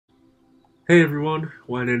Hey everyone,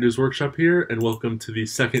 Wyatt-Andrews-Workshop here, and welcome to the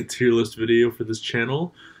second tier list video for this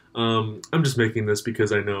channel. I'm just making this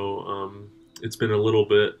because I know it's been a little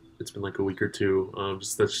bit, it's been like a week or two,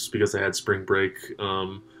 that's just because I had spring break,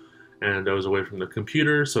 and I was away from the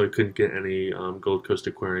computer, so I couldn't get any Gold Coast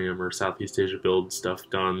Aquarium or Southeast Asia build stuff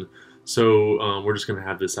done. So we're just going to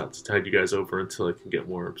have this out to tide you guys over until I can get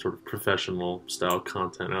more sort of professional style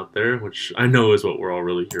content out there, which I know is what we're all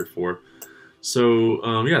really here for.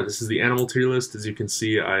 So yeah, this is the animal tier list. As you can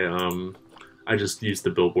see, I just used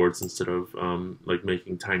the billboards instead of like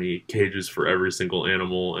making tiny cages for every single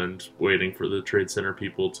animal and waiting for the trade center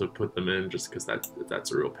people to put them in, just because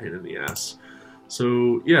that's a real pain in the ass.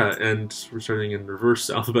 So yeah, and we're starting in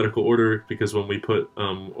reverse alphabetical order because when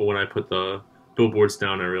I put the billboards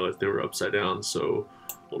down, I realized they were upside down. So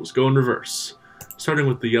we'll just go in reverse. Starting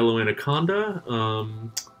with the yellow anaconda.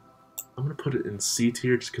 I'm going to put it in C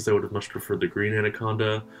tier just because I would have much preferred the green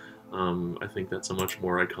anaconda. I think that's a much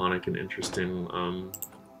more iconic and interesting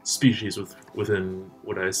species within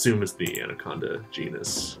what I assume is the anaconda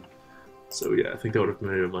genus. So yeah, I think that would have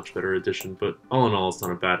made a much better addition, but all in all, it's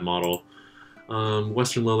not a bad model.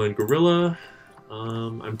 Western lowland gorilla.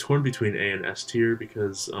 I'm torn between A and S tier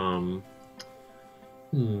because A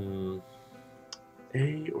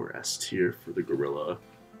or S tier for the gorilla.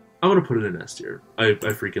 I'm gonna put it in S tier. I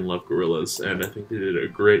freaking love gorillas, and I think they did a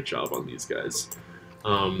great job on these guys.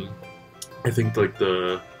 I think like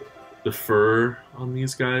the fur on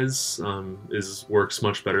these guys works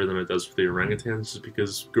much better than it does for the orangutans, just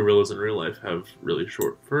because gorillas in real life have really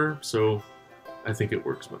short fur, so I think it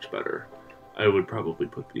works much better. I would probably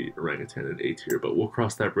put the orangutan in A tier, but we'll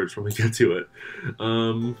cross that bridge when we get to it.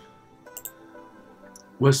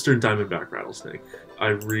 Western diamondback rattlesnake. I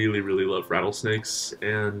really love rattlesnakes,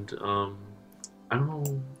 and I don't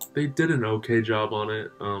know, they did an okay job on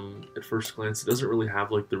it. At first glance, it doesn't really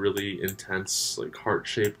have like the really intense, like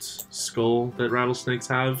heart-shaped skull that rattlesnakes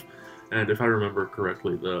have, and if I remember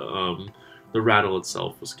correctly, the rattle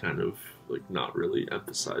itself was kind of like not really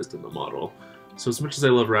emphasized in the model. So as much as I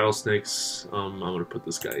love rattlesnakes, I'm gonna put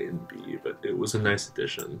this guy in B, but it was a nice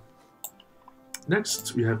addition.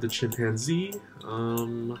 Next, we have the chimpanzee.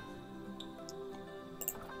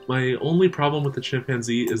 My only problem with the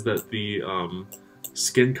chimpanzee is that the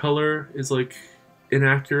skin color is like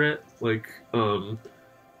inaccurate. Like some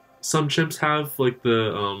chimps have like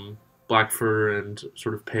the black fur and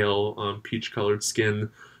sort of pale peach-colored skin,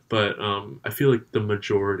 but I feel like the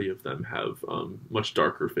majority of them have much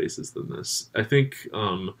darker faces than this. I think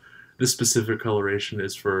this specific coloration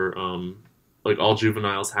is for like all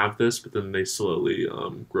juveniles have this, but then they slowly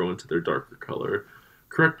grow into their darker color.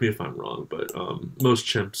 Correct me if I'm wrong, but most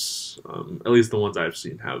chimps, at least the ones I've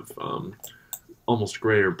seen, have almost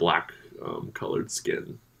gray or black colored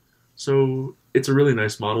skin. So it's a really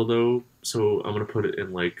nice model though, so I'm going to put it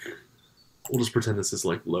in like, we'll just pretend this is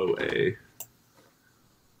like low A.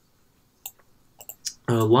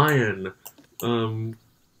 Lion.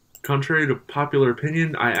 Contrary to popular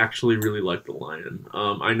opinion, I actually really like the lion.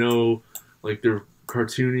 I know like they're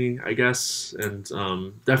cartoony, I guess, and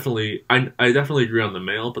definitely, I definitely agree on the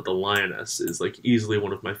male, but the lioness is like easily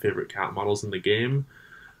one of my favorite cat models in the game.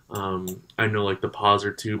 I know like the paws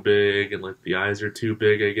are too big and like the eyes are too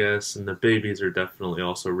big, I guess, and the babies are definitely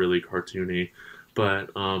also really cartoony, but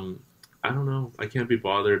I don't know, I can't be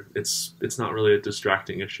bothered. It's not really a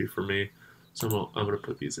distracting issue for me, so I'm gonna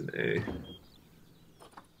put these in A.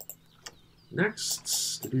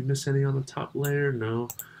 Next, did we miss any on the top layer? No.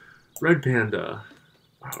 Red panda.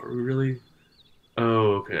 Wow, are we really?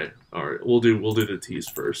 Oh, okay. All right, we'll do the T's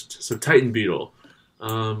first. So Titan beetle.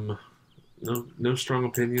 No strong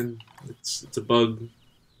opinion. It's a bug.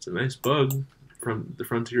 It's a nice bug. The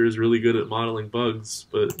Frontier is really good at modeling bugs,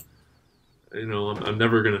 but you know I'm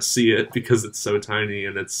never gonna see it because it's so tiny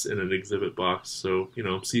and it's in an exhibit box. So you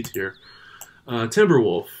know, C tier.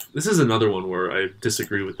 Timberwolf. This is another one where I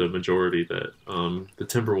disagree with the majority that the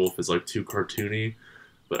Timberwolf is like too cartoony,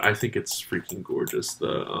 but I think it's freaking gorgeous.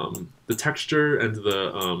 The texture and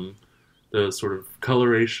the sort of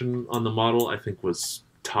coloration on the model I think was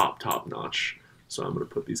top notch. So I'm gonna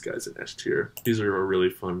put these guys in S tier. These are a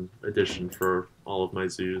really fun addition for all of my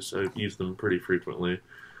zoos. I use them pretty frequently.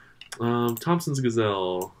 Thompson's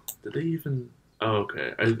gazelle. Did they even? Oh,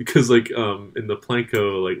 okay. Because like in the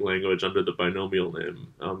Planko like language under the binomial name,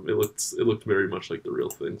 it looked very much like the real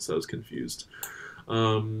thing, so I was confused.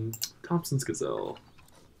 Thompson's gazelle.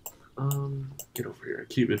 Get over here.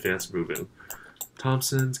 I keep advanced moving.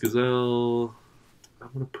 Thompson's gazelle. I'm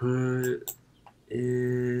gonna put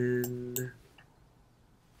in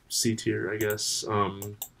C tier, I guess. I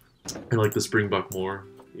like the springbuck more.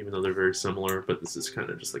 even though they're very similar, but this is kind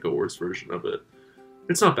of just like a worse version of it.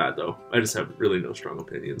 It's not bad though. I just have really no strong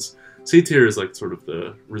opinions. C tier is like sort of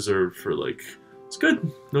the reserved for like, it's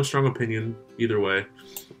good, no strong opinion either way.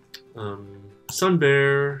 Sun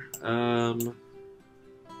Bear,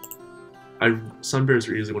 sun bears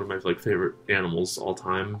are easily one of my like favorite animals all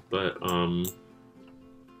time, but I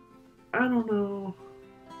don't know.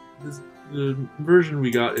 The version we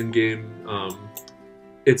got in game,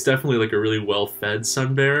 it's definitely like a really well-fed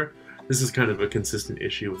sun bear. This is kind of a consistent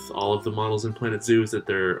issue with all of the models in Planet Zoo, is that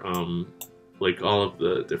they're like all of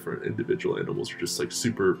the different individual animals are just like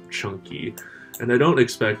super chunky, and I don't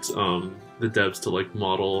expect the devs to like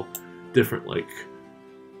model different like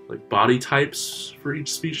body types for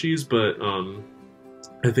each species, but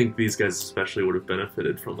I think these guys especially would have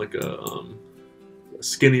benefited from like a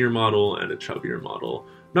skinnier model and a chubbier model.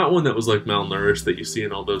 Not one that was like malnourished that you see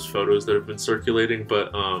in all those photos that have been circulating,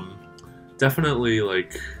 but definitely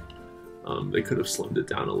like they could have slimmed it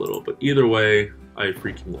down a little. But either way, I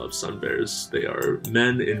freaking love sun bears. They are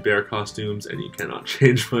men in bear costumes, and you cannot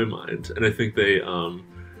change my mind. And I think they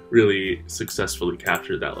really successfully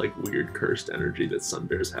captured that like weird cursed energy that sun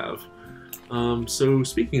bears have. So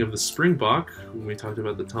speaking of the springbok, when we talked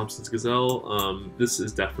about the Thompson's gazelle, this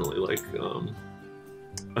is definitely like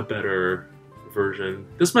a better version.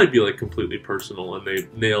 This might be like completely personal, and they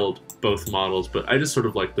nailed both models, but I just sort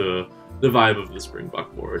of like the vibe of the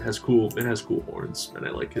springbok more. It has cool horns, and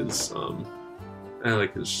I like his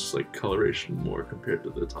like coloration more compared to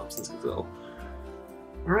the Thompson's gazelle.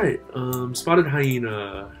 All right, spotted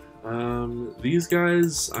hyena. These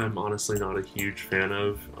guys I'm honestly not a huge fan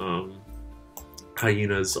of.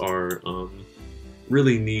 Hyenas are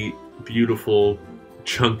really neat, beautiful,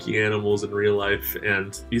 chunky animals in real life,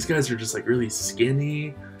 and these guys are just like really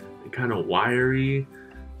skinny and kind of wiry,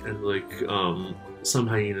 and like some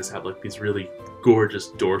hyenas have like these really gorgeous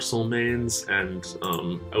dorsal manes, and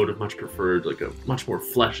I would have much preferred like a much more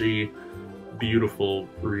fleshy, beautiful,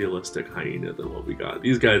 realistic hyena than what we got.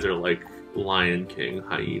 These guys are like Lion King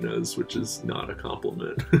hyenas, which is not a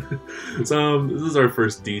compliment. So this is our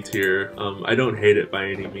first D tier. I don't hate it by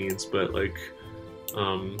any means, but like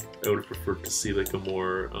I would have preferred to see like a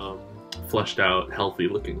more fleshed out, healthy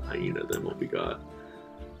looking hyena than what we got.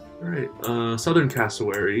 Alright, Southern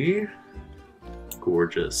Cassowary.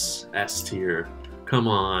 Gorgeous. S tier. Come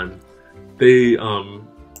on. They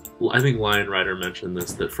I think Lion Rider mentioned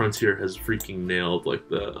this, that Frontier has freaking nailed like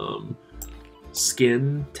the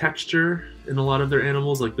skin texture in a lot of their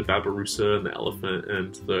animals, like the babirusa and the elephant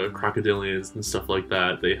and the crocodilians and stuff like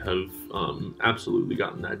that. They have absolutely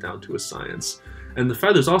gotten that down to a science. And the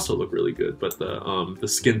feathers also look really good, but the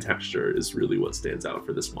skin texture is really what stands out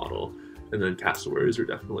for this model. And then cassowaries are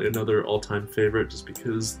definitely another all-time favorite, just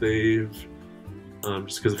because they've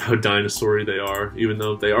just because of how dinosaur-y they are. Even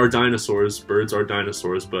though they are dinosaurs, birds are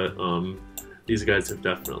dinosaurs, but these guys have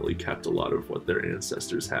definitely kept a lot of what their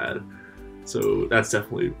ancestors had. So that's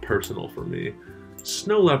definitely personal for me.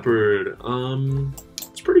 Snow leopard,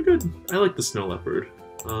 it's pretty good. I like the snow leopard.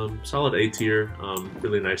 Solid A tier,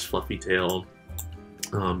 really nice fluffy tail.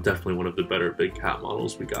 Definitely one of the better big cat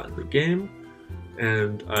models we got in the game.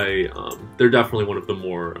 And they're definitely one of the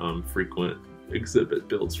more frequent exhibit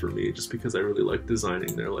builds for me, just because I really like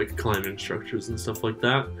designing their like climbing structures and stuff like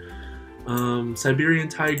that. Siberian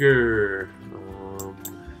tiger.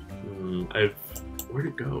 Where'd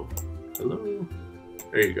it go? Hello?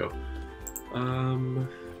 There you go.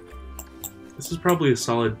 This is probably a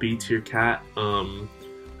solid B tier cat.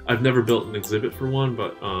 I've never built an exhibit for one,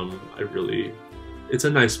 but it's a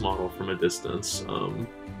nice model from a distance.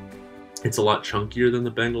 It's a lot chunkier than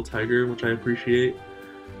the Bengal tiger, which I appreciate.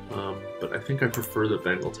 But I think I prefer the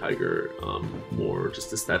Bengal tiger more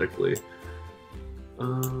just aesthetically.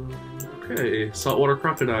 Okay, saltwater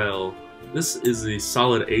crocodile. This is a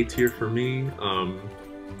solid A tier for me.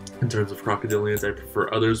 In terms of crocodilians, I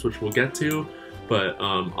prefer others, which we'll get to. But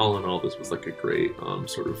all in all, this was like a great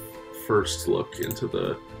sort of first look into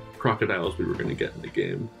the crocodiles we were going to get in the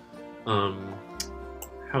game.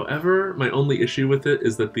 However, my only issue with it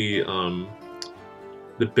is that the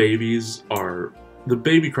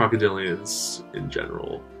baby crocodilians in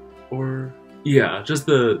general, or yeah, just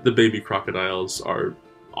the baby crocodiles are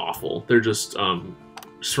awful. They're just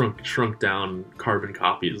shrunk down carbon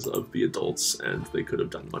copies of the adults, and they could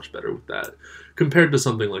have done much better with that compared to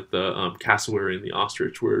something like the cassowary and the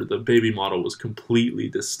ostrich, where the baby model was completely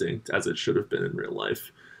distinct as it should have been in real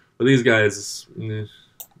life. But these guys,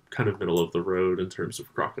 kind of middle of the road in terms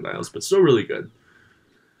of crocodiles, but still really good.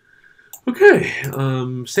 Okay,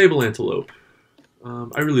 sable antelope.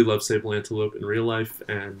 I really love sable antelope in real life,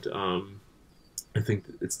 and I think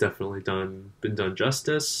it's definitely been done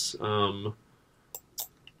justice.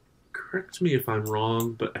 Correct me if I'm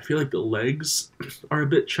wrong, but I feel like the legs are a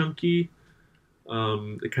bit chunky.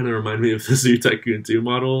 They kind of remind me of the Zoo Tycoon 2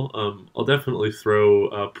 model. I'll definitely throw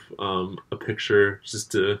up a picture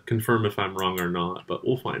just to confirm if I'm wrong or not, but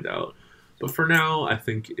we'll find out. But for now, I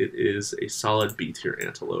think it is a solid B tier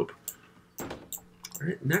antelope.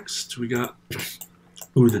 Alright, next we got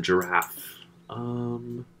the giraffe.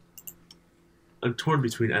 I'm torn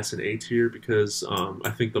between S and A tier because I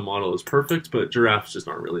think the model is perfect, but giraffes just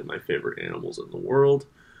aren't really my favorite animals in the world.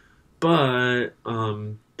 But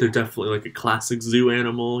they're definitely like a classic zoo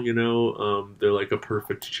animal, you know. They're like a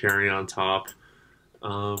perfect cherry on top.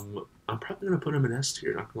 I'm probably gonna put them in S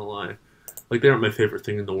tier, not gonna lie. Like, they aren't my favorite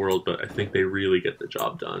thing in the world, but I think they really get the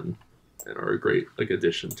job done and are a great like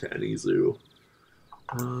addition to any zoo.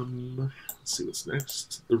 Let's see what's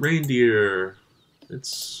next. The reindeer.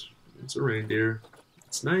 It's a reindeer.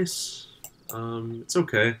 It's nice. It's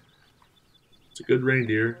okay. It's a good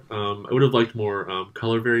reindeer. I would have liked more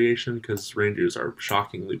color variation because reindeers are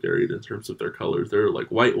shockingly varied in terms of their colors. There are like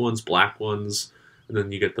white ones, black ones, and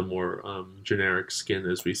then you get the more generic skin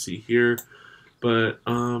as we see here. But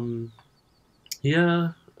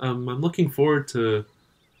yeah, I'm looking forward to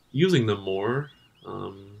using them more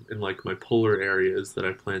in like my polar areas that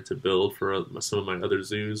I plan to build for some of my other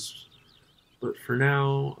zoos. But for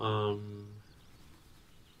now,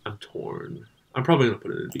 I'm torn. I'm probably going to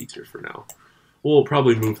put it in B tier for now. We'll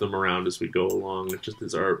probably move them around as we go along, just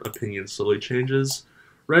as our opinion slowly changes.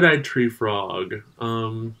 Red-eyed tree frog.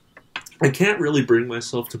 I can't really bring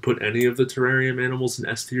myself to put any of the terrarium animals in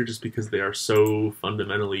S tier just because they are so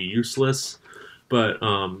fundamentally useless. But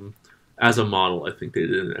as a model, I think they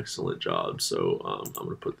did an excellent job. So I'm going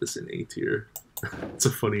to put this in A tier. It's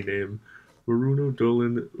a funny name. Maruno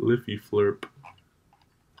Dolan Liffy Flurp.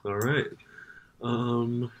 Alright.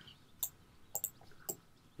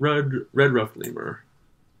 Red Ruff Lemur.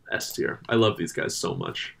 S tier. I love these guys so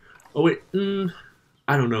much. Oh wait,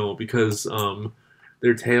 I don't know, because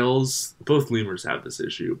their tails, both lemurs have this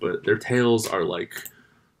issue, but their tails are like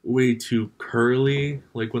way too curly.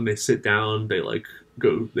 Like when they sit down,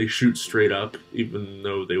 they shoot straight up, even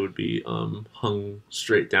though they would be hung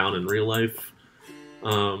straight down in real life.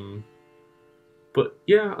 But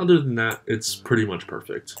yeah, other than that, it's pretty much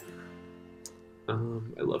perfect. I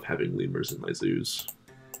love having lemurs in my zoos.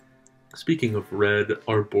 Speaking of red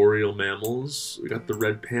arboreal mammals, we got the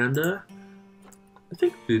red panda. I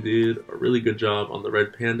think they did a really good job on the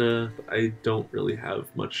red panda, but I don't really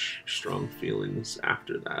have much strong feelings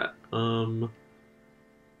after that.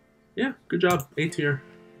 Yeah, good job. A tier.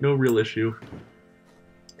 No real issue.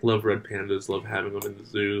 Love red pandas, love having them in the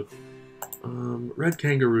zoo. Red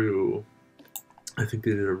kangaroo. I think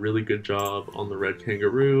they did a really good job on the red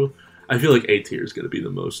kangaroo. I feel like A tier is going to be the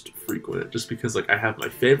most frequent, just because like I have my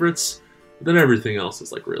favorites, but then everything else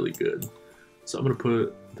is like really good. So I'm going to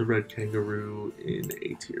put the red kangaroo in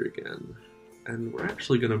A tier again. And we're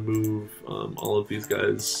actually going to move all of these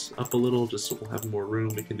guys up a little, just so we'll have more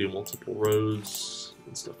room. We can do multiple rows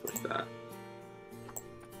and stuff like that.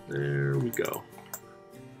 There we go.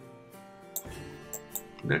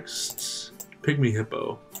 Next, pygmy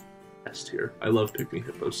hippo. S tier. I love pygmy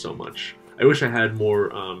hippos so much. I wish I had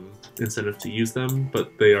more incentive to use them,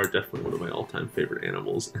 but they are definitely one of my all-time favorite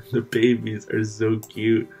animals. And the babies are so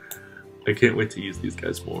cute. I can't wait to use these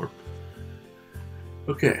guys more.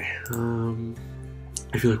 Okay,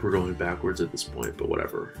 I feel like we're going backwards at this point, but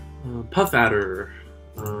whatever. Puff adder.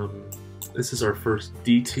 This is our first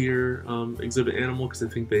D tier exhibit animal because I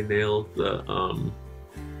think they nailed the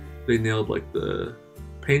like the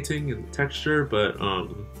painting and the texture, but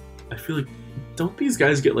I feel like, don't these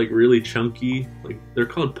guys get like really chunky? Like, they're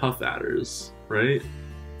called puff adders, right?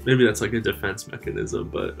 Maybe that's like a defense mechanism,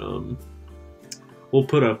 but we'll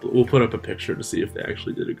put up a picture to see if they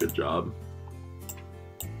actually did a good job.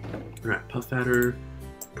 Alright, puff adder,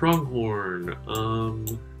 pronghorn.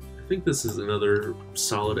 I think this is another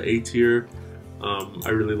solid A tier. I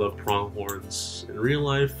really love pronghorns in real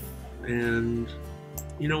life, and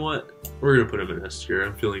you know what? We're gonna put them in S tier.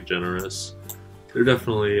 I'm feeling generous. They're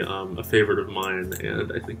definitely a favorite of mine,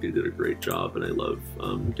 and I think they did a great job, and I love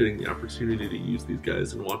getting the opportunity to use these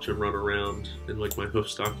guys and watch them run around in like my hoof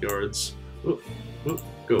stockyards. Oh,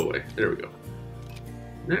 go away. There we go.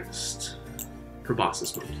 Next,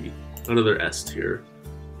 proboscis monkey. Another S tier.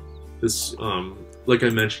 This, like I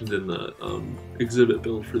mentioned in the exhibit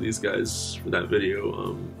build for these guys for that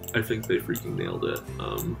video, I think they freaking nailed it.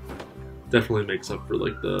 Definitely makes up for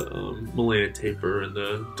like the Malayan taper and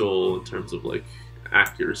the dole in terms of like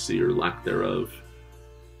accuracy or lack thereof.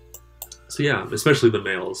 So yeah, especially the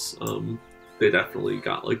males. they definitely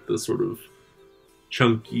got like the sort of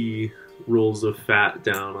chunky rolls of fat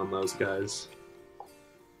down on those guys.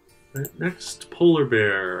 Right, next, polar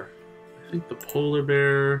bear. I think the polar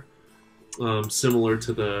bear, similar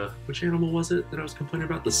to the, which animal was it that I was complaining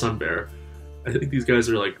about? The sun bear. I think these guys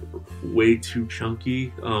are like way too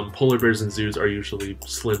chunky. Polar bears in zoos are usually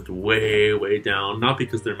slimmed way, way down, not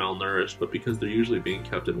because they're malnourished, but because they're usually being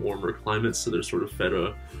kept in warmer climates, so they're sort of fed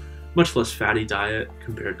a much less fatty diet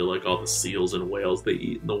compared to like all the seals and whales they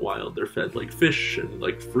eat in the wild. They're fed like fish and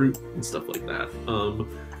like fruit and stuff like that.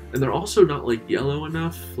 And they're also not like yellow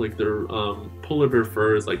enough. Like their polar bear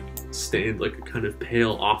fur is like stained like a kind of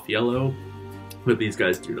pale off yellow, but these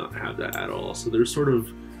guys do not have that at all. So they're sort of,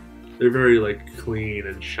 they're very like clean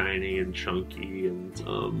and shiny and chunky,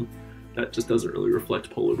 and that just doesn't really reflect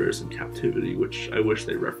polar bears in captivity, which I wish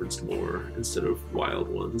they referenced more instead of wild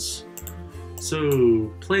ones.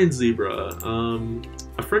 So, plain zebra.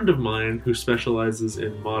 A friend of mine who specializes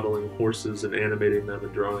in modeling horses and animating them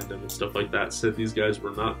and drawing them and stuff like that said these guys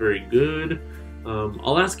were not very good.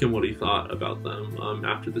 I'll ask him what he thought about them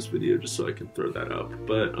after this video, just so I can throw that up.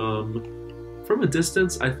 But from a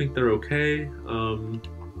distance, I think they're okay.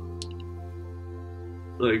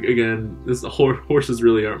 Like, again, the horses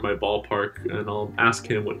really aren't my ballpark, and I'll ask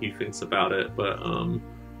him what he thinks about it, but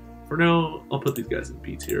for now, I'll put these guys in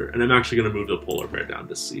B tier, and I'm actually going to move the polar bear down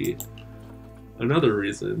to C. Another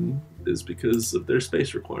reason is because of their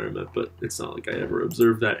space requirement, but it's not like I ever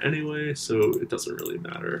observed that anyway, so it doesn't really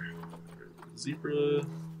matter. Zebra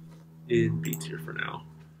in B tier for now.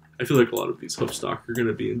 I feel like a lot of these hoofstock are going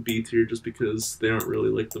to be in B tier just because they aren't really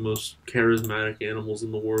like the most charismatic animals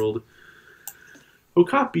in the world.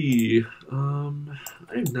 Okapi.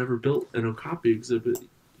 I've never built an Okapi exhibit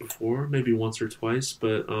before, maybe once or twice,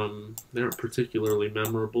 but they aren't particularly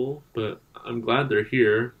memorable, but I'm glad they're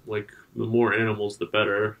here. Like, the more animals, the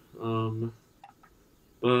better.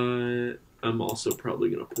 But I'm also probably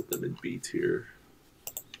going to put them in B tier.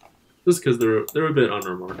 Just because they're a bit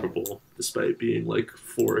unremarkable, despite being, like,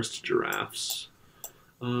 forest giraffes.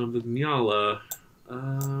 The Nyala.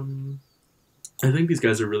 I think these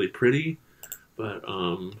guys are really pretty. But,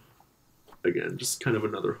 again, just kind of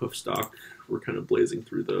another hoofstock. We're kind of blazing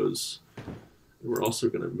through those. And we're also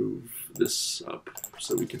going to move this up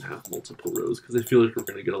so we can have multiple rows, because I feel like we're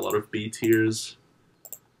going to get a lot of B tiers.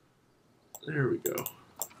 There we go.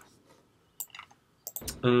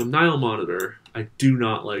 Nile Monitor. I do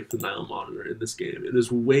not like the Nile Monitor in this game. It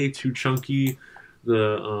is way too chunky.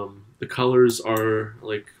 The colors are,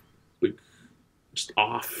 like just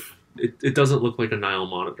off. It doesn't look like a Nile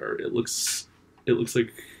Monitor. It looks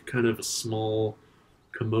like kind of a small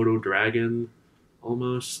Komodo dragon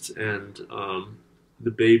almost, and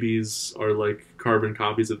the babies are like carbon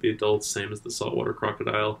copies of the adults, same as the saltwater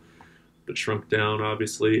crocodile, but shrunk down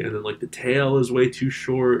obviously. And then like the tail is way too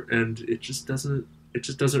short, and it just doesn't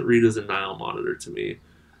read as a Nile Monitor to me.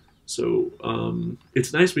 So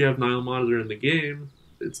it's nice we have Nile Monitor in the game.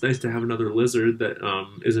 It's nice to have another lizard that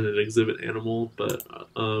isn't an exhibit animal, but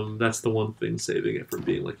that's the one thing saving it from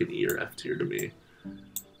being like an E or F tier to me.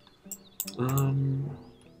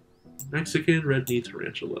 Mexican red knee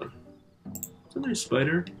tarantula. It's a nice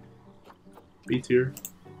spider. B tier.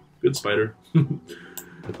 Good spider.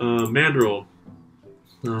 Mandrill.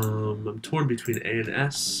 I'm torn between A and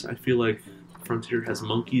S. I feel like Frontier has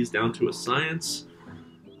monkeys down to a science.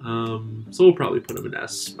 So we'll probably put them in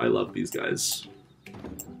S. I love these guys.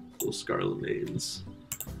 Little scarlet names.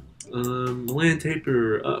 Land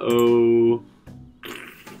tapir. Uh-oh.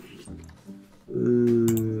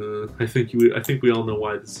 I think we all know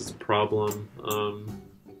why this is a problem.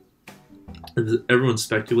 Everyone's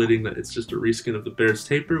speculating that it's just a reskin of the bear's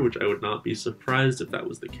tapir, which I would not be surprised if that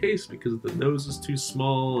was the case, because the nose is too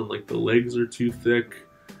small and like the legs are too thick,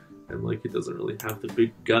 and like it doesn't really have the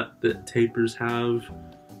big gut that tapirs have.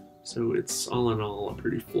 So it's all in all a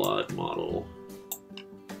pretty flawed model.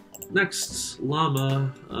 Next,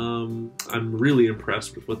 llama. I'm really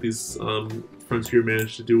impressed with what these Frontier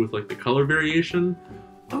managed to do with like the color variation.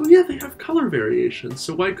 Oh yeah, they have color variation,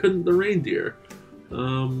 so why couldn't the reindeer?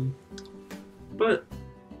 But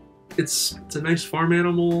it's a nice farm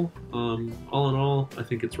animal. All in all, I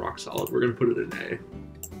think it's rock solid. We're gonna put it in A.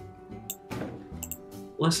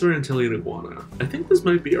 Lesser Antillean iguana. I think this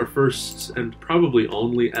might be our first and probably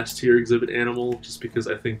only S tier exhibit animal, just because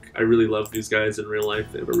I think I really love these guys in real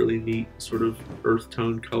life. They have a really neat sort of earth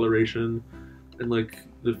tone coloration, and like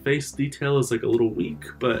the face detail is like a little weak,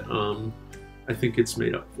 but I think it's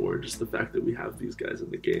made up for just the fact that we have these guys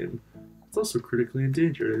in the game. It's also critically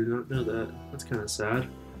endangered. I did not know that. That's kind of sad.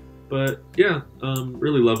 But yeah,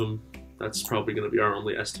 really love them. That's probably going to be our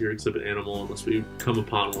only S tier exhibit animal unless we come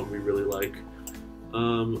upon one we really like.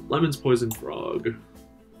 Lemon's poison frog.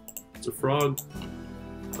 It's a frog.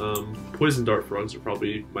 Poison dart frogs are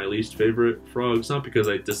probably my least favorite frogs, not because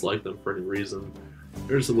I dislike them for any reason.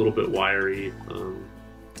 They're just a little bit wiry,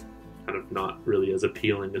 kind of not really as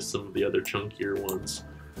appealing as some of the other chunkier ones,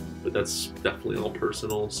 but that's definitely all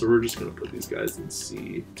personal, so we're just going to put these guys in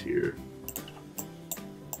C tier.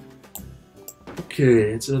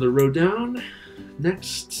 Okay, it's another row down.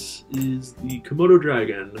 Next is the Komodo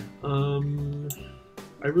dragon.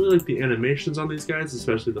 I really like the animations on these guys,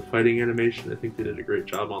 especially the fighting animation. I think they did a great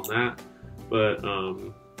job on that. But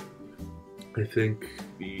I think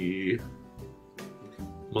the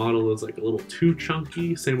model is like a little too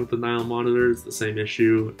chunky. Same with the Nile monitor, it's the same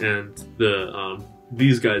issue. And the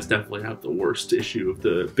these guys definitely have the worst issue of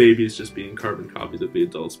the babies just being carbon copies of the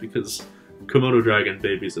adults, because Komodo dragon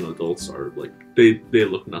babies and adults are like, they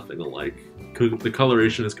look nothing alike. The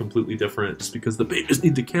coloration is completely different just because the babies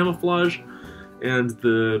need to camouflage. And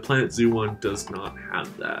the Planet Zoo one does not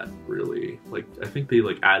have that, really. Like, I think they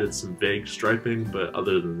like added some vague striping, but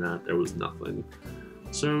other than that, there was nothing.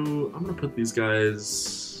 So I'm gonna put these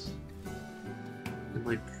guys in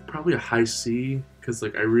like probably a high C, because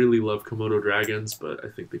like I really love Komodo dragons, but I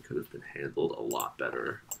think they could have been handled a lot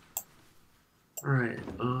better. All right,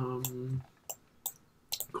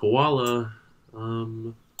 koala,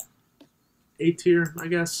 A tier, I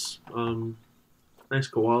guess. Nice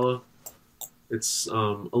koala. It's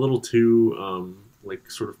a little too like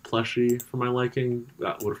sort of plushy for my liking.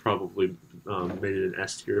 That would have probably made it an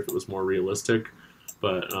S tier if it was more realistic,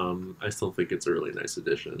 but I still think it's a really nice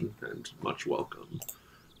addition and much welcome.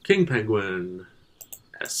 King penguin,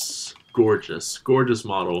 S. Gorgeous, gorgeous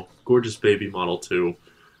model, gorgeous baby model too,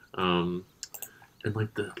 and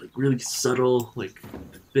like the really subtle, like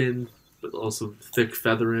thin but also thick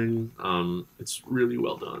feathering. It's really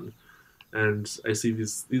well done. And I see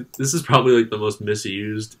this is probably like the most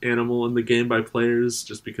misused animal in the game by players,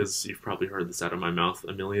 just because you've probably heard this out of my mouth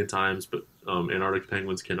a million times, but Antarctic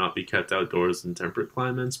penguins cannot be kept outdoors in temperate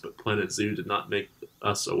climates, but Planet Zoo did not make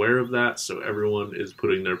us aware of that, so everyone is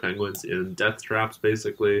putting their penguins in death traps,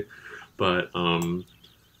 basically. But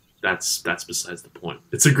that's besides the point.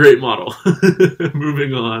 It's a great model.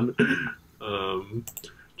 Moving on.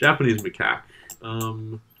 Japanese macaque.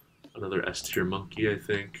 Another S tier monkey, I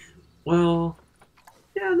think. Well,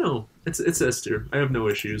 yeah, no, it's S tier. I have no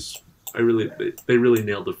issues. They really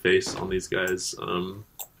nailed the face on these guys. And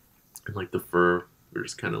like the fur, they're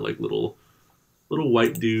just kind of like little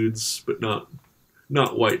white dudes, but not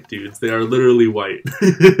white dudes. They are literally white.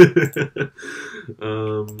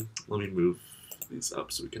 Let me move these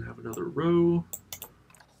up so we can have another row.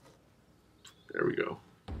 There we go.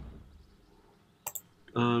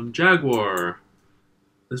 Jaguar.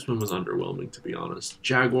 This one was underwhelming, to be honest.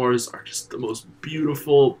 Jaguars are just the most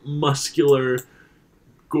beautiful, muscular,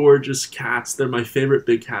 gorgeous cats. They're my favorite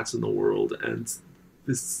big cats in the world, and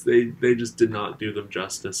they just did not do them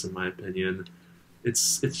justice, in my opinion.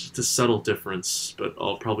 It's just a subtle difference, but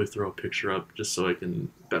I'll probably throw a picture up just so I can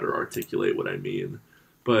better articulate what I mean.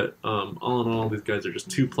 But all in all, these guys are just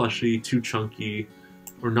too plushy, too chunky,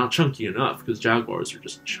 or not chunky enough, because Jaguars are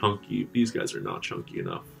just chunky. These guys are not chunky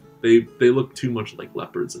enough. They look too much like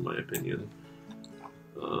leopards, in my opinion.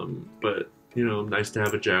 But, you know, nice to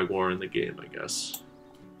have a jaguar in the game, I guess.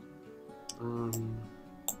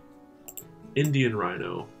 Indian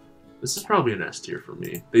rhino. This is probably an S tier for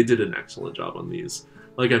me. They did an excellent job on these.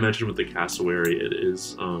 Like I mentioned with the cassowary, it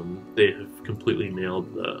is, they have completely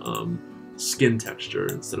nailed the skin texture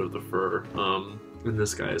instead of the fur. And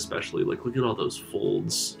this guy especially, like, look at all those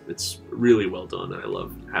folds. It's really well done, and I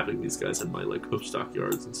love having these guys in my like hoofstock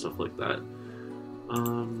yards and stuff like that.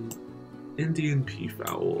 Indian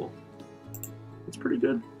peafowl. It's pretty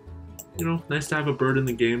good. You know, nice to have a bird in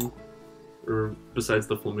the game, or besides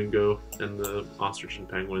the flamingo and the ostrich and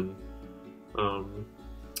penguin.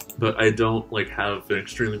 But I don't like have an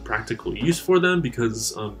extremely practical use for them,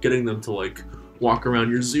 because getting them to like walk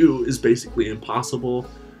around your zoo is basically impossible.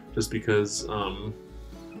 Just because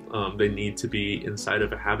they need to be inside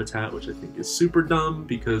of a habitat, which I think is super dumb,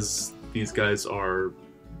 because these guys are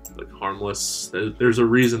like harmless. There's a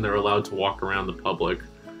reason they're allowed to walk around the public.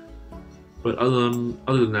 But other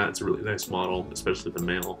than that, it's a really nice model, especially the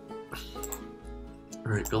male.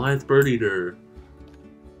 Alright, Goliath Bird Eater.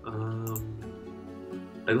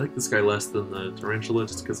 I like this guy less than the tarantula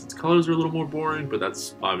just because its colors are a little more boring, but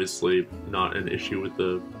that's obviously not an issue with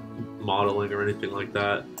the modeling or anything like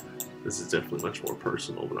that. This is definitely much more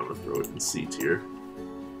personal, but I'm going to throw it in C tier.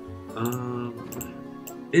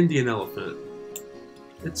 Indian elephant.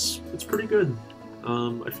 It's pretty good.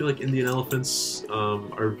 I feel like Indian elephants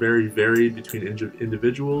are very varied between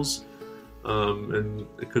individuals. and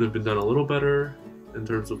it could have been done a little better in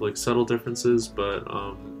terms of like subtle differences, but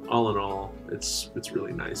all in all, it's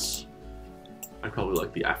really nice. I probably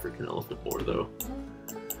like the African elephant more though.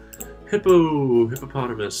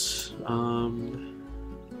 Hippopotamus.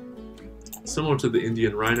 Similar to the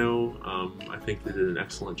Indian rhino, I think they did an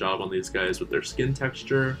excellent job on these guys with their skin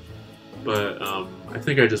texture, but I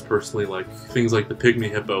think I just personally like things like the pygmy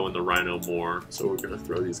hippo and the rhino more, so we're going to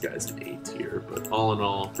throw these guys in A tier, but all in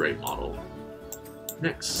all, great model.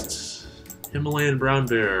 Next, Himalayan brown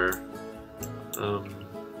bear.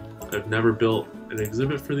 I've never built an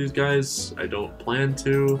exhibit for these guys. I don't plan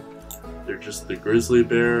to. They're just the grizzly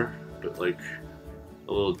bear, but like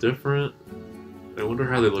a little different. I wonder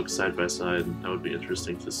how they look side by side. That would be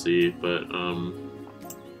interesting to see, but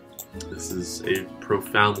this is a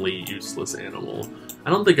profoundly useless animal. I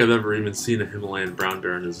don't think I've ever even seen a Himalayan brown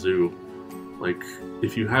bear in a zoo. Like,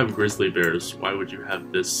 if you have grizzly bears, why would you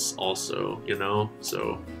have this also, you know?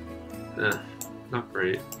 So, not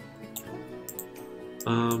great.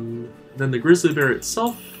 Then the grizzly bear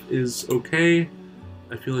itself is okay.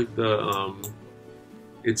 I feel like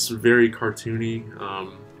it's very cartoony,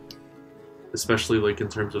 especially like in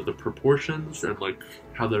terms of the proportions and like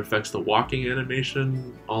how that affects the walking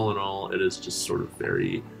animation. All in all, it is just sort of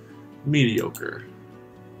very mediocre.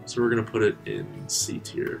 So we're gonna put it in C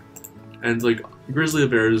tier. And like grizzly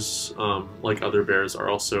bears, like other bears, are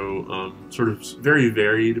also sort of very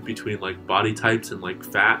varied between like body types and like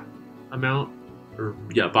fat amount, or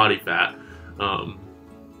yeah, body fat.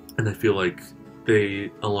 And I feel like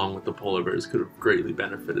they, along with the polar bears, could have greatly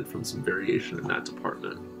benefited from some variation in that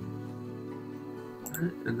department.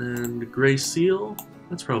 Alright, and then the gray seal,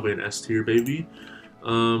 that's probably an S tier, baby.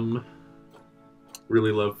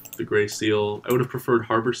 Really love the gray seal. I would have preferred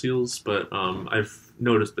harbor seals, but I've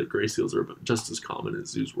noticed that gray seals are just as common in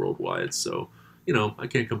zoos worldwide, so, you know, I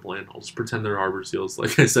can't complain. I'll just pretend they're harbor seals.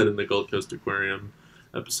 Like I said in the Gold Coast Aquarium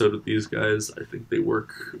episode with these guys, I think they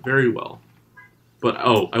work very well. But,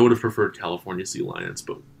 oh, I would have preferred California sea lions,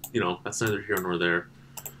 but, you know, that's neither here nor there.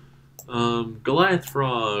 Goliath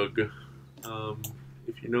frog.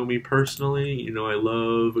 If you know me personally, you know I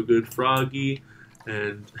love a good froggy,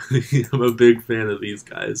 and I'm a big fan of these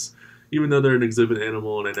guys. Even though they're an exhibit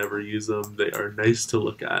animal and I never use them, they are nice to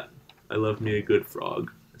look at. I love me a good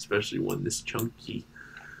frog, especially one this chunky.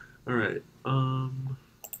 Alright,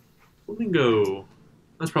 flamingo.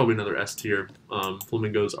 That's probably another S tier.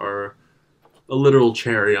 Flamingos are a literal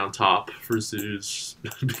cherry on top for zoos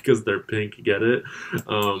because they're pink, get it?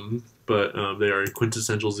 But they are a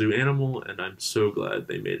quintessential zoo animal, and I'm so glad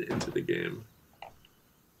they made it into the game.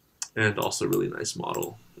 And also really nice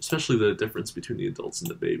model, especially the difference between the adults and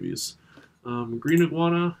the babies. Green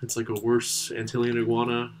iguana, it's like a worse Antillean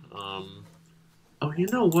iguana. Oh, you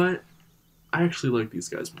know what? I actually like these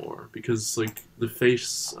guys more because like the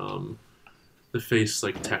face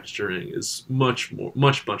like texturing is much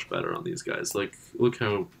better on these guys. Like, look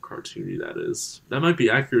how cartoony that is. That might be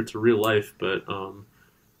accurate to real life, but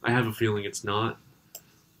I have a feeling it's not.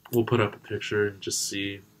 We'll put up a picture and just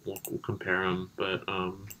see. We'll compare them, but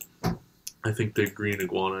I think the green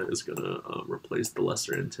iguana is gonna replace the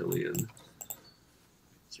lesser Antillean.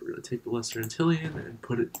 So we're gonna take the lesser Antillean and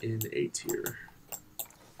put it in A tier.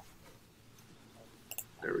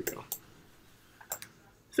 There we go.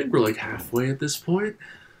 I think we're like halfway at this point.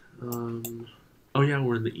 Oh yeah,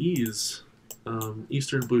 we're in the E's.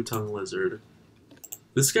 Eastern blue-tongued lizard.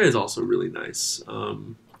 This guy is also really nice.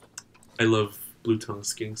 I love blue-tongued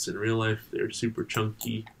skinks in real life. They're super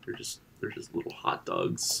chunky. They're just little hot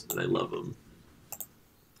dogs, and I love them.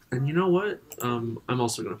 And you know what? I'm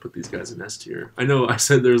also going to put these guys in S tier. I know I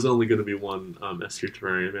said there's only going to be one S tier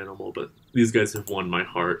terrarium animal, but these guys have won my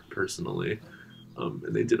heart personally.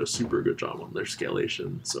 And they did a super good job on their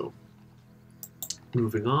scalation. So,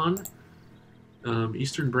 moving on.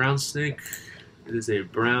 Eastern brown snake. It is a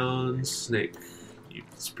brown snake.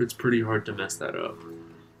 It's pretty hard to mess that up.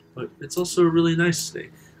 But it's also a really nice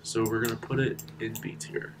snake. So we're going to put it in B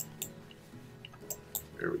tier.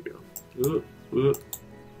 There we go.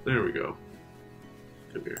 There we go.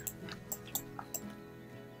 Come here.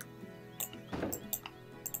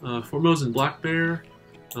 Formosan black bear.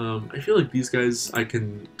 I feel like these guys, I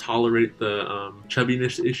can tolerate the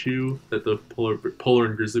chubbiness issue that the polar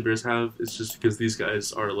and grizzly bears have. It's just because these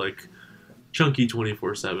guys are like chunky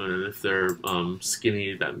 24/7, and if they're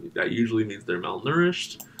skinny, that usually means they're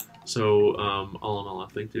malnourished. So all in all, I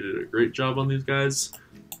think they did a great job on these guys.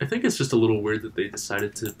 I think it's just a little weird that they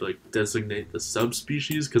decided to like designate the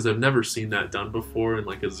subspecies, because I've never seen that done before in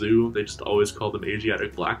like a zoo. They just always call them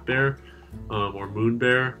Asiatic black bear or moon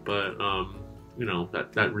bear, but you know,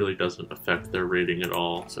 that really doesn't affect their rating at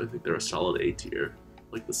all. So I think they're a solid A tier,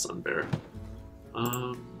 like the sun bear.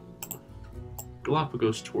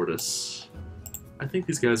 Galapagos tortoise. I think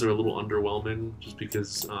these guys are a little underwhelming just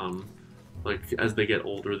because, like, as they get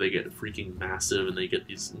older, they get freaking massive and they get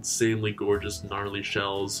these insanely gorgeous, gnarly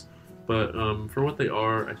shells. But for what they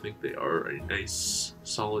are, I think they are a nice,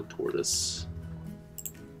 solid tortoise.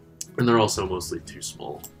 And they're also mostly too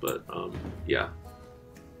small, but yeah.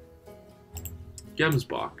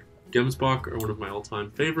 Gemsbok. Gemsbok are one of my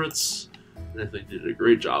all-time favorites, and I think they did a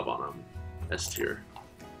great job on them. S tier.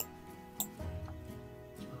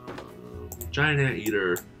 Giant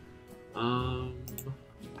anteater.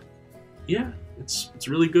 Yeah, it's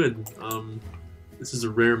really good. This is a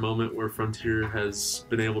rare moment where Frontier has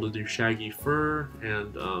been able to do shaggy fur,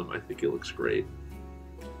 and I think it looks great.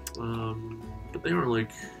 But they aren't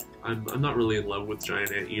like... I'm not really in love with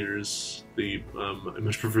giant anteaters. I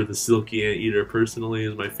much prefer the silky anteater personally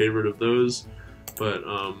is my favorite of those, but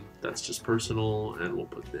that's just personal, and we'll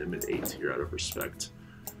put them in A tier out of respect.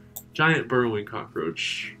 Giant burrowing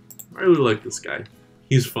cockroach. I really like this guy.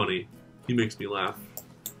 He's funny. He makes me laugh.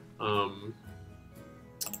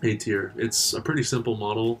 A tier. It's a pretty simple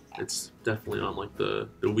model. It's definitely on like the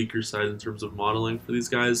weaker side in terms of modeling for these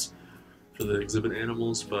guys, for the exhibit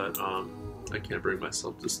animals, but I can't bring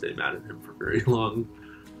myself to stay mad at him for very long.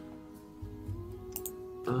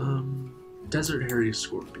 Desert hairy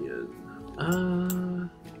scorpion.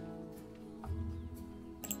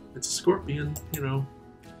 It's a scorpion, you know.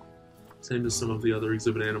 Same as some of the other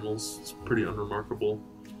exhibit animals. It's pretty unremarkable.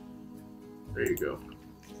 There you go.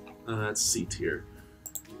 That's C tier.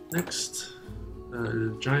 Next,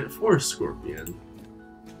 giant forest scorpion.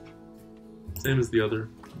 Same as the other.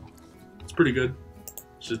 It's pretty good.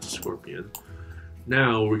 It's just a scorpion.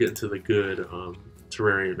 Now we're getting to the good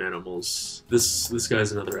terrarium animals. This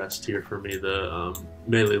guy's another S tier for me. The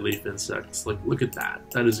melee leaf insects. Like, look at that.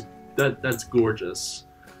 That's gorgeous.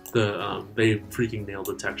 They freaking nailed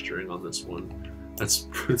the texturing on this one.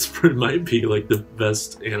 It might be like the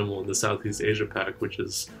best animal in the Southeast Asia pack, which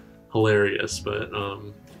is hilarious. But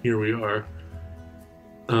here we are.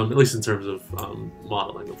 At least in terms of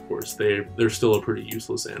modeling, of course. They're still a pretty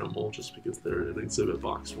useless animal just because they're an exhibit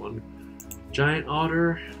box one. Giant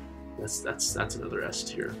otter, that's another S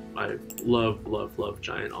tier. I love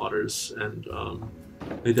giant otters, and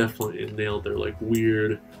they definitely nailed their like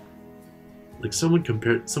weird. Like someone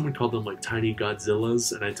called them like tiny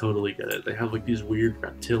Godzillas, and I totally get it. They have like these weird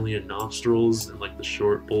reptilian nostrils and like the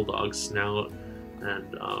short bulldog snout,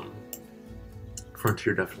 and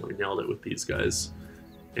Frontier definitely nailed it with these guys.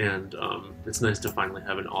 And it's nice to finally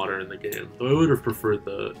have an otter in the game. Though I would have preferred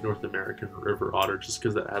the North American river otter just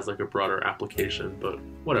because that has like a broader application, but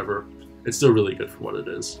whatever. It's still really good for what it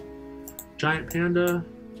is. Giant panda,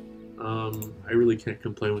 I really can't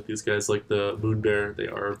complain with these guys. Like the moon bear,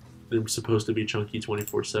 they're supposed to be chunky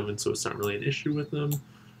 24/7, so it's not really an issue with them.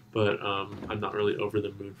 But I'm not really over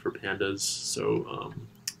the moon for pandas, so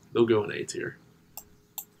they'll go in A tier.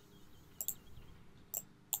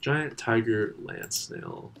 Giant tiger land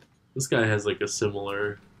snail. This guy has like a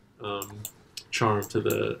similar charm to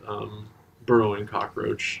the burrowing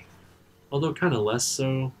cockroach, although kind of less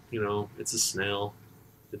so. You know, it's a snail.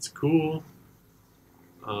 It's cool,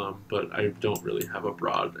 but I don't really have a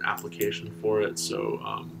broad application for it,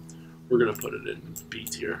 so we're gonna put it in B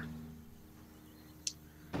tier.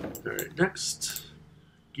 All right, next,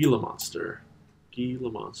 Gila monster. Gila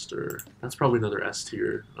monster. That's probably another S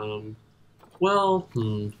tier. Well,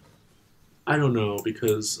 I don't know,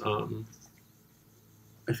 because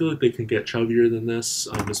I feel like they can get chubbier than this,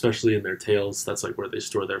 especially in their tails. That's like where they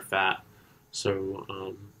store their fat.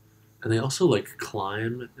 So, and they also like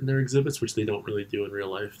climb in their exhibits, which they don't really do in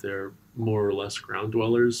real life. They're more or less ground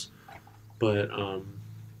dwellers. But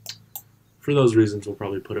for those reasons, we'll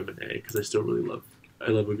probably put them in A, because I still really love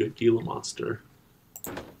a good Gila monster.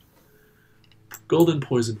 Golden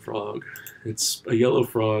poison frog. It's a yellow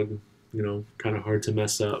frog. You know, kind of hard to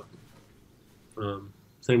mess up.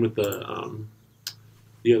 Same with the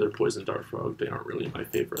other poison dart frog. They aren't really my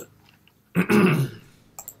favorite.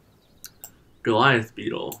 Goliath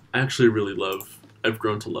beetle. I actually really love. I've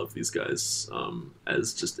grown to love these guys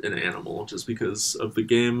as just an animal, just because of the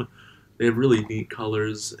game. They have really neat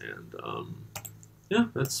colors, and yeah,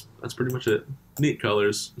 that's pretty much it. Neat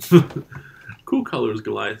colors, cool colors.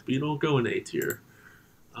 Goliath beetle, go in A tier.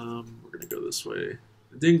 We're gonna go this way.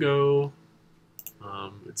 Dingo,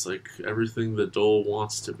 it's like everything the Dole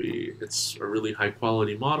wants to be. It's a really high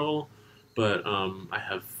quality model, but I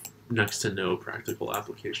have next to no practical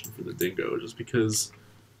application for the dingo just because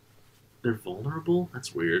they're vulnerable.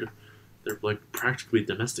 That's weird. They're like practically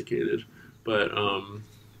domesticated, but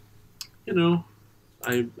you know,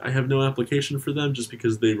 I have no application for them just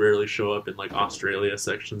because they rarely show up in like Australia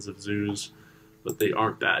sections of zoos, but they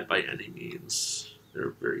aren't bad by any means. They're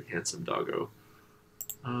a very handsome doggo.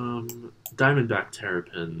 Diamondback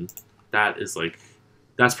terrapin,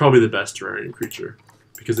 that's probably the best terrarium creature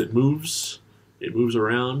because it moves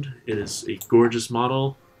around. It is a gorgeous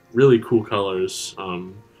model, really cool colors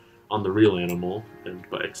on the real animal, and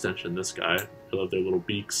by extension this guy. I love their little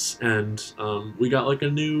beaks, and we got like a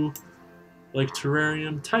new like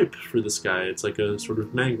terrarium type for this guy. It's like a sort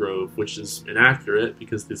of mangrove, which is inaccurate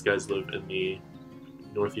because these guys live in the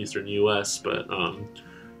northeastern US, but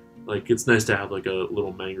like it's nice to have like a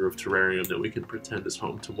little mangrove terrarium that we can pretend is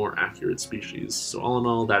home to more accurate species. So all in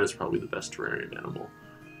all, that is probably the best terrarium animal.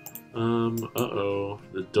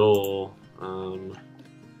 The dole.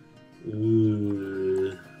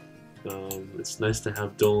 It's nice to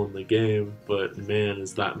have dole in the game, but man,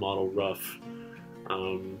 is that model rough.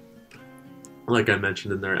 Like I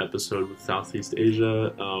mentioned in their episode with Southeast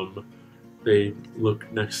Asia, they look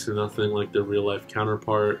next to nothing like their real life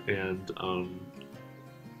counterpart, and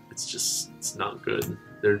it's not good.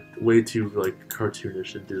 They're way too like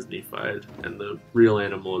cartoonish and Disney-fied, and the real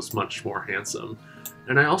animal is much more handsome.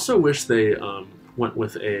 And I also wish they went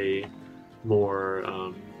with a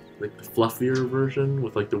more like the fluffier version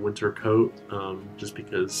with like the winter coat, just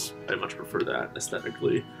because I much prefer that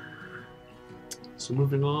aesthetically. So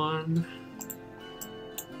moving on,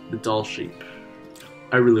 the doll sheep.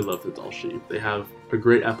 I really love the doll sheep. They have a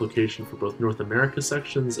great application for both North America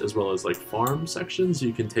sections as well as like farm sections.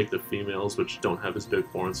 You can take the females, which don't have as big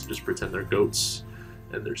horns, and just pretend they're goats,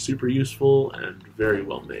 and they're super useful and very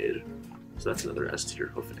well made. So that's another S tier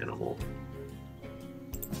hoof animal.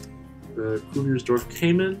 The Cuvier-Dwarf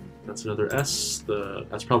Cayman, that's another S.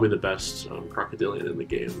 That's probably the best crocodilian in the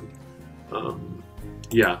game.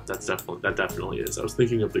 Yeah, that definitely is. I was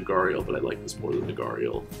thinking of the Gharial, but I like this more than the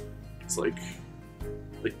Gharial. It's like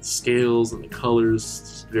the scales and the colors,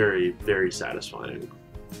 it's very, very satisfying.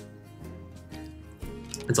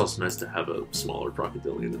 It's also nice to have a smaller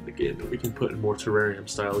crocodilian in the game that we can put in more terrarium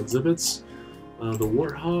style exhibits. The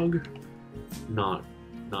warthog, not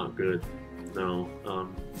good. No.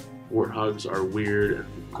 Warthogs are weird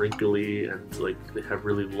and wrinkly, and like they have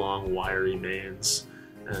really long, wiry manes,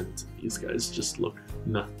 and these guys just look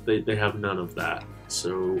they have none of that.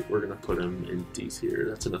 So we're gonna put them in D tier.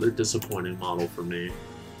 That's another disappointing model for me.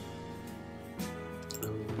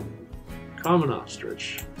 Common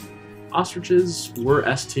ostrich. Ostriches were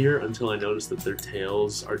S tier until I noticed that their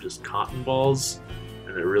tails are just cotton balls,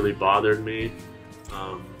 and it really bothered me.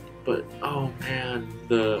 But oh man,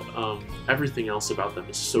 the everything else about them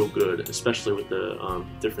is so good, especially with the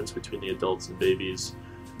difference between the adults and babies.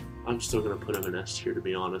 I'm still gonna put them in S tier, to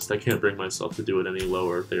be honest. I can't bring myself to do it any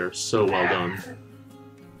lower. They are so well done.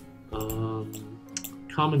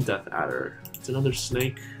 Common death adder. It's another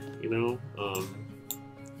snake, you know.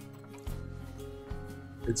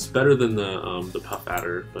 It's better than the puff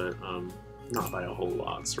adder, but not by a whole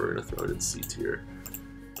lot. So we're gonna throw it in C tier.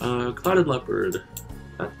 Clouded leopard.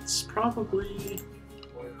 That's probably.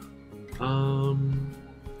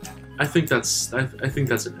 I think that's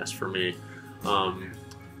an S for me.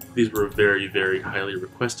 These were a very, very highly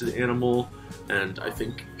requested animal, and I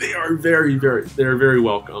think they are very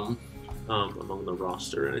welcome among the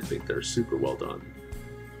roster, and I think they're super well done.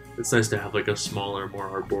 It's nice to have like a smaller, more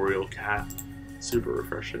arboreal cat. Super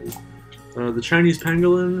refreshing. The Chinese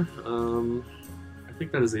pangolin, I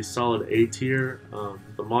think that is a solid A tier.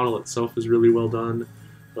 The model itself is really well done,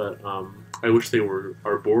 but I wish they were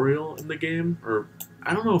arboreal in the game, or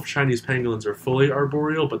I don't know if Chinese pangolins are fully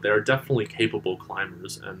arboreal, but they are definitely capable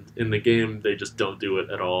climbers, and in the game they just don't do it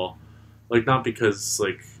at all. Like, not because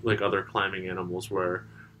like other climbing animals where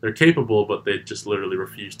they're capable, but they just literally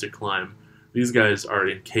refuse to climb. These guys are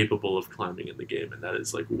incapable of climbing in the game, and that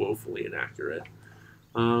is like woefully inaccurate.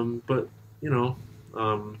 But you know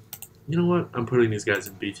what? I'm putting these guys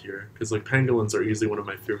in B tier because like pangolins are easily one of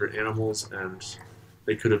my favorite animals, and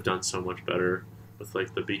they could have done so much better with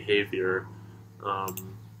like the behavior.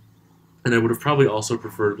 And I would have probably also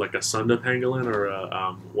preferred like a Sunda pangolin or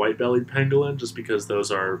a white-bellied pangolin, just because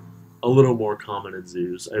those are a little more common in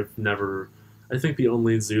zoos. I think the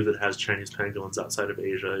only zoo that has Chinese pangolins outside of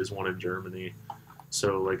Asia is one in Germany.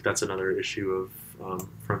 So like that's another issue of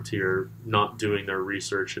Frontier not doing their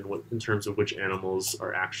research in terms of which animals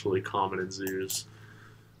are actually common in zoos.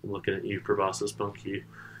 I'm looking at you, Proboscis Bunky.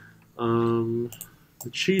 The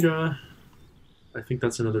cheetah, I think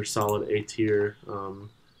that's another solid A tier.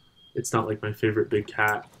 It's not like my favorite big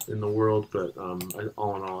cat in the world, but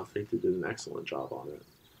all in all, I think they did an excellent job on it.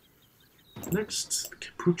 Next,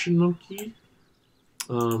 capuchin monkey.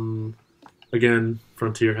 Again,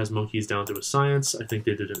 Frontier has monkeys down to a science. I think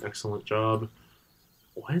they did an excellent job.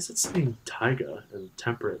 Why is it saying taiga and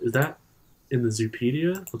temperate? Is that in the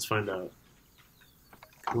Zoopedia? Let's find out.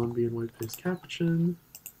 Colombian white-faced capuchin.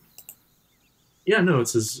 Yeah, no, it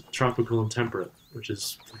says tropical and temperate, which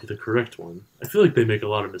is the correct one. I feel like they make a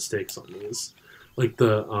lot of mistakes on these. Like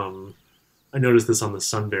the, I noticed this on the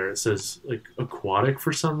sun bear. It says, like, aquatic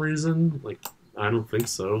for some reason. Like, I don't think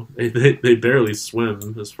so. They barely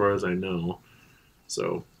swim, as far as I know.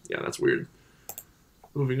 So, yeah, that's weird.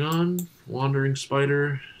 Moving on. Wandering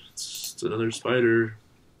spider. It's just another spider.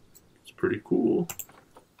 It's pretty cool.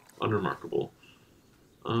 Unremarkable.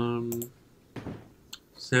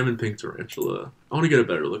 Salmon pink tarantula. I want to get a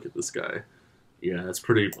better look at this guy. Yeah, that's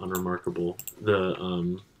pretty unremarkable.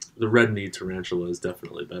 The red knee tarantula is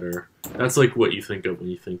definitely better. That's like what you think of when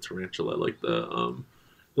you think tarantula, like the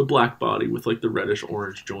black body with like the reddish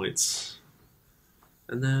orange joints.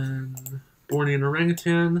 And then Bornean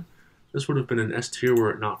orangutan. This would have been an S tier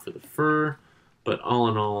were it not for the fur, but all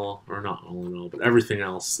in all, or not all in all, but everything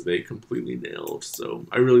else they completely nailed. So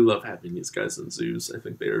I really love having these guys in zoos. I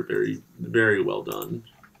think they are very, very well done.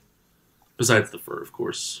 Besides the fur, of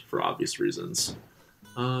course, for obvious reasons.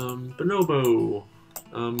 Bonobo.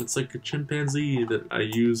 It's like a chimpanzee that I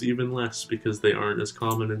use even less because they aren't as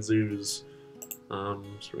common in zoos. So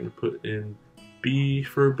we're going to put in B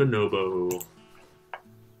for bonobo.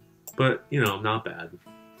 But, you know, not bad.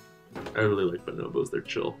 I really like bonobos, they're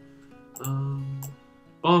chill.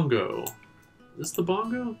 Bongo. Is this the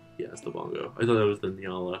bongo? Yeah, it's the bongo. I thought that was the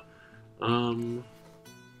Nyala.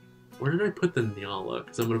 Where did I put the Nyala?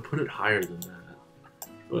 Because I'm going to put it higher than that.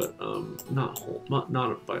 But,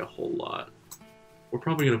 not by a whole lot. We're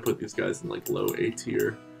probably going to put these guys in, like, low A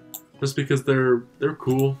tier. Just because they're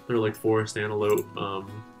cool. They're, like, forest antelope.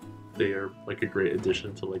 They are, like, a great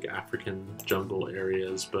addition to, like, African jungle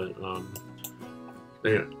areas. But,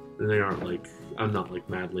 they aren't, like... I'm not, like,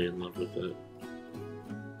 madly in love with it.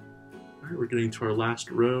 Alright, we're getting to our last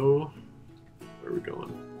row. Where are we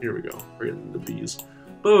going? Here we go. We're getting the bees.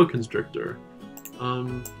 Boa constrictor.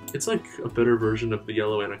 It's like a better version of the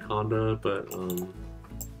yellow anaconda, but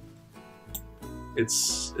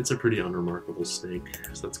it's a pretty unremarkable snake,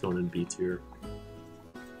 so that's going in B tier.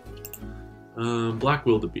 Black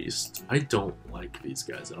wildebeest. I don't like these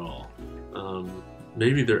guys at all.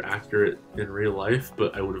 Maybe they're accurate in real life,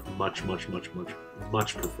 but I would have much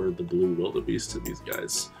preferred the blue wildebeest to these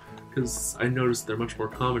guys. Because I noticed they're much more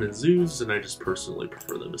common in zoos, and I just personally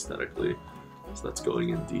prefer them aesthetically. So that's going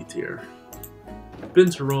in D tier.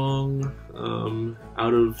 Binturong,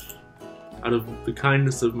 out of the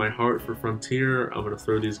kindness of my heart for Frontier, I'm going to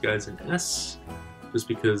throw these guys in S, just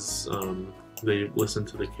because they listened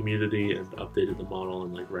to the community and updated the model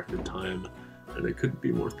in like record time, and I couldn't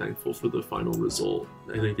be more thankful for the final result.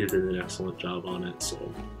 I think they did an excellent job on it, so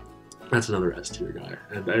that's another S tier guy.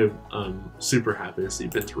 And I'm super happy to see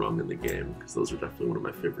Binturong in the game, because those are definitely one of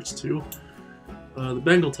my favorites too. The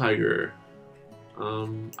Bengal tiger.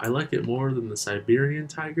 I like it more than the Siberian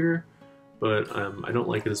tiger, but I don't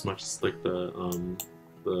like it as much as like the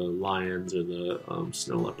lions or the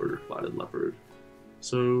snow leopard or flatted leopard.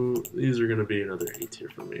 So these are going to be another A tier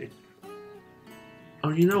for me. Oh,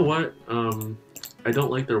 you know what? I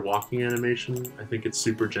don't like their walking animation. I think it's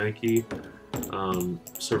super janky.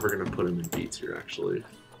 So we're going to put them in B tier, actually.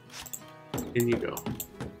 In you go.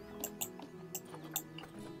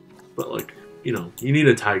 But, like, you know, you need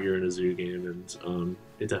a tiger in a zoo game, and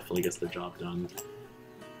it definitely gets the job done.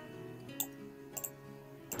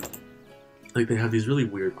 Like, they have these really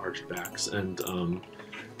weird arched backs, and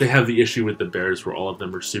they have the issue with the bears where all of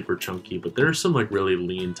them are super chunky, but there are some, like, really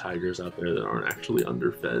lean tigers out there that aren't actually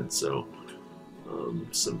underfed, so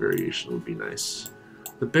some variation would be nice.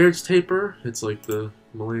 The Baird's tapir, it's like the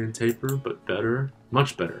Malayan tapir, but better.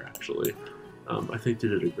 Much better, actually. I think they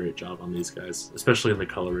did a great job on these guys, especially in the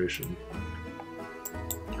coloration.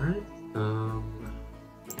 Alright,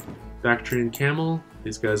 Bactrian camel.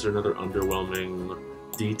 These guys are another underwhelming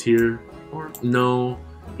D tier. Or, no,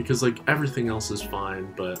 because, like, everything else is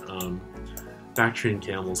fine, but, Bactrian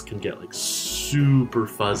camels can get, like, super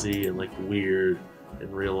fuzzy and, like, weird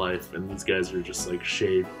in real life, and these guys are just, like,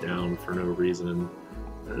 shaved down for no reason.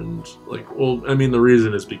 And, like, well, I mean, the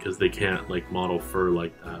reason is because they can't, like, model fur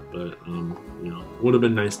like that, but, you know, would have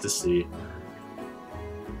been nice to see.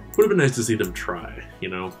 Would have been nice to see them try, you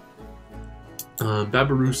know?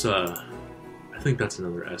 Babirusa, I think that's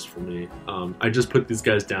another S for me. I just put these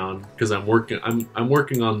guys down because I'm working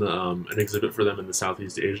on the an exhibit for them in the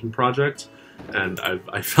Southeast Asian project, and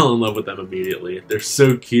I fell in love with them immediately. They're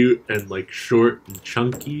so cute and, like, short and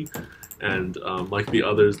chunky, and like the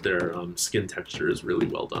others, their skin texture is really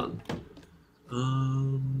well done.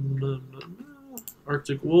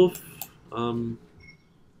 Arctic wolf.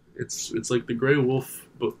 It's like the gray wolf,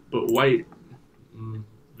 but white.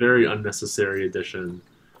 Very unnecessary addition.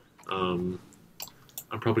 I'm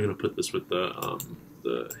probably gonna put this with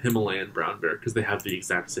the Himalayan brown bear because they have the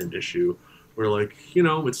exact same issue. Where, like, you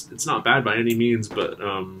know, it's not bad by any means, but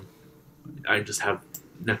I just have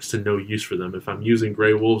next to no use for them. If I'm using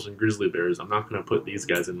gray wolves and grizzly bears, I'm not gonna put these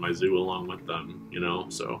guys in my zoo along with them, you know.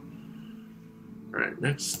 So, all right,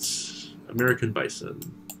 next, American bison.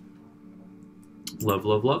 Love,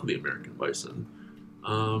 love, love the American bison.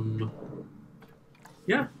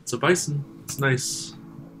 Yeah, it's a bison. It's nice.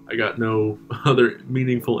 I got no other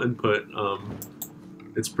meaningful input.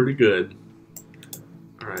 It's pretty good.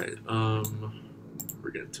 Alright,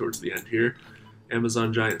 we're getting towards the end here.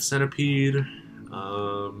 Amazon giant centipede.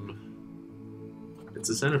 It's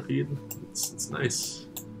a centipede. It's nice.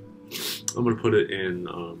 I'm gonna put it in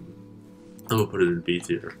B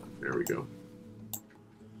tier. There we go.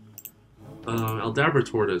 Aldabra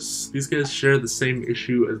tortoise. These guys share the same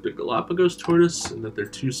issue as the Galapagos tortoise in that they're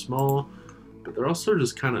too small, but they're also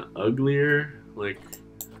just kind of uglier. Like,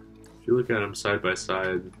 if you look at them side by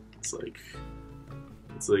side, it's like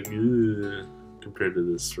ugh, compared to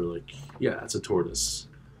this. For like, yeah, it's a tortoise.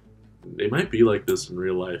 They might be like this in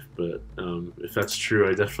real life, but if that's true,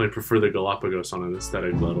 I definitely prefer the Galapagos on an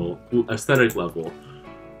aesthetic level.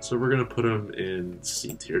 So we're gonna put them in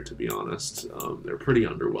C tier, to be honest. They're pretty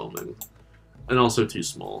underwhelming, and also too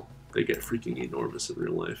small. They get freaking enormous in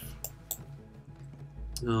real life.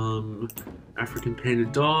 African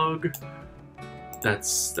painted dog.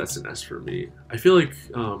 That's an S for me. I feel like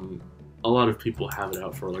a lot of people have it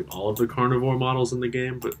out for like all of the carnivore models in the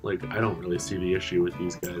game, but like I don't really see the issue with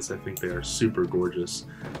these guys. I think they are super gorgeous,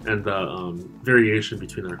 and the variation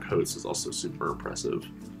between their coats is also super impressive.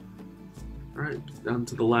 Alright, down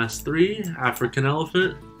to the last three. African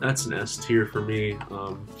elephant. That's an S tier for me.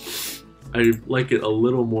 I like it a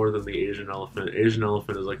little more than the Asian elephant. Asian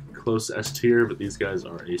elephant is like a close S tier, but these guys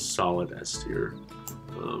are a solid S tier.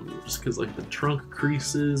 Just because like the trunk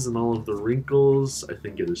creases and all of the wrinkles, I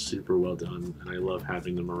think it is super well done, and I love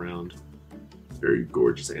having them around. Very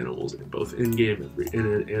gorgeous animals, both in-game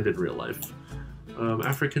and in real life.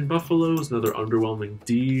 African buffalo is another underwhelming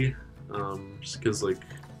D, just because like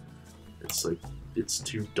it's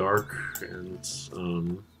too dark,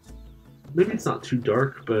 and maybe it's not too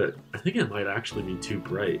dark, but I think it might actually be too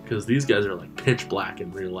bright, because these guys are like pitch black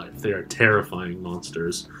in real life. They are terrifying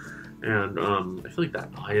monsters. And I feel like that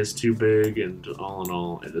eye is too big, and all in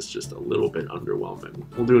all, it is just a little bit underwhelming.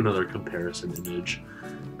 We'll do another comparison image.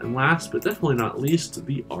 And last, but definitely not least,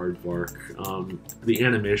 the aardvark. The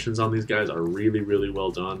animations on these guys are really, really well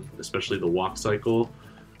done, especially the walk cycle.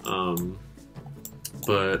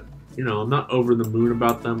 But, you know, I'm not over the moon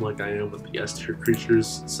about them like I am with the S tier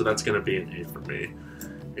creatures, so that's going to be an A for me.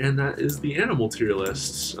 And that is the animal tier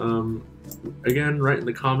list. Again, write in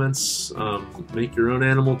the comments, make your own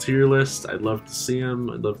animal tier list. I'd love to see them.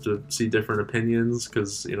 I'd love to see different opinions,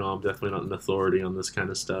 because, you know, I'm definitely not an authority on this kind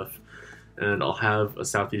of stuff. And I'll have a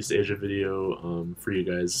Southeast Asia video for you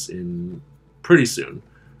guys in pretty soon.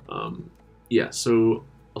 Yeah, so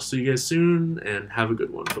I'll see you guys soon, and have a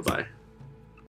good one. Bye-bye.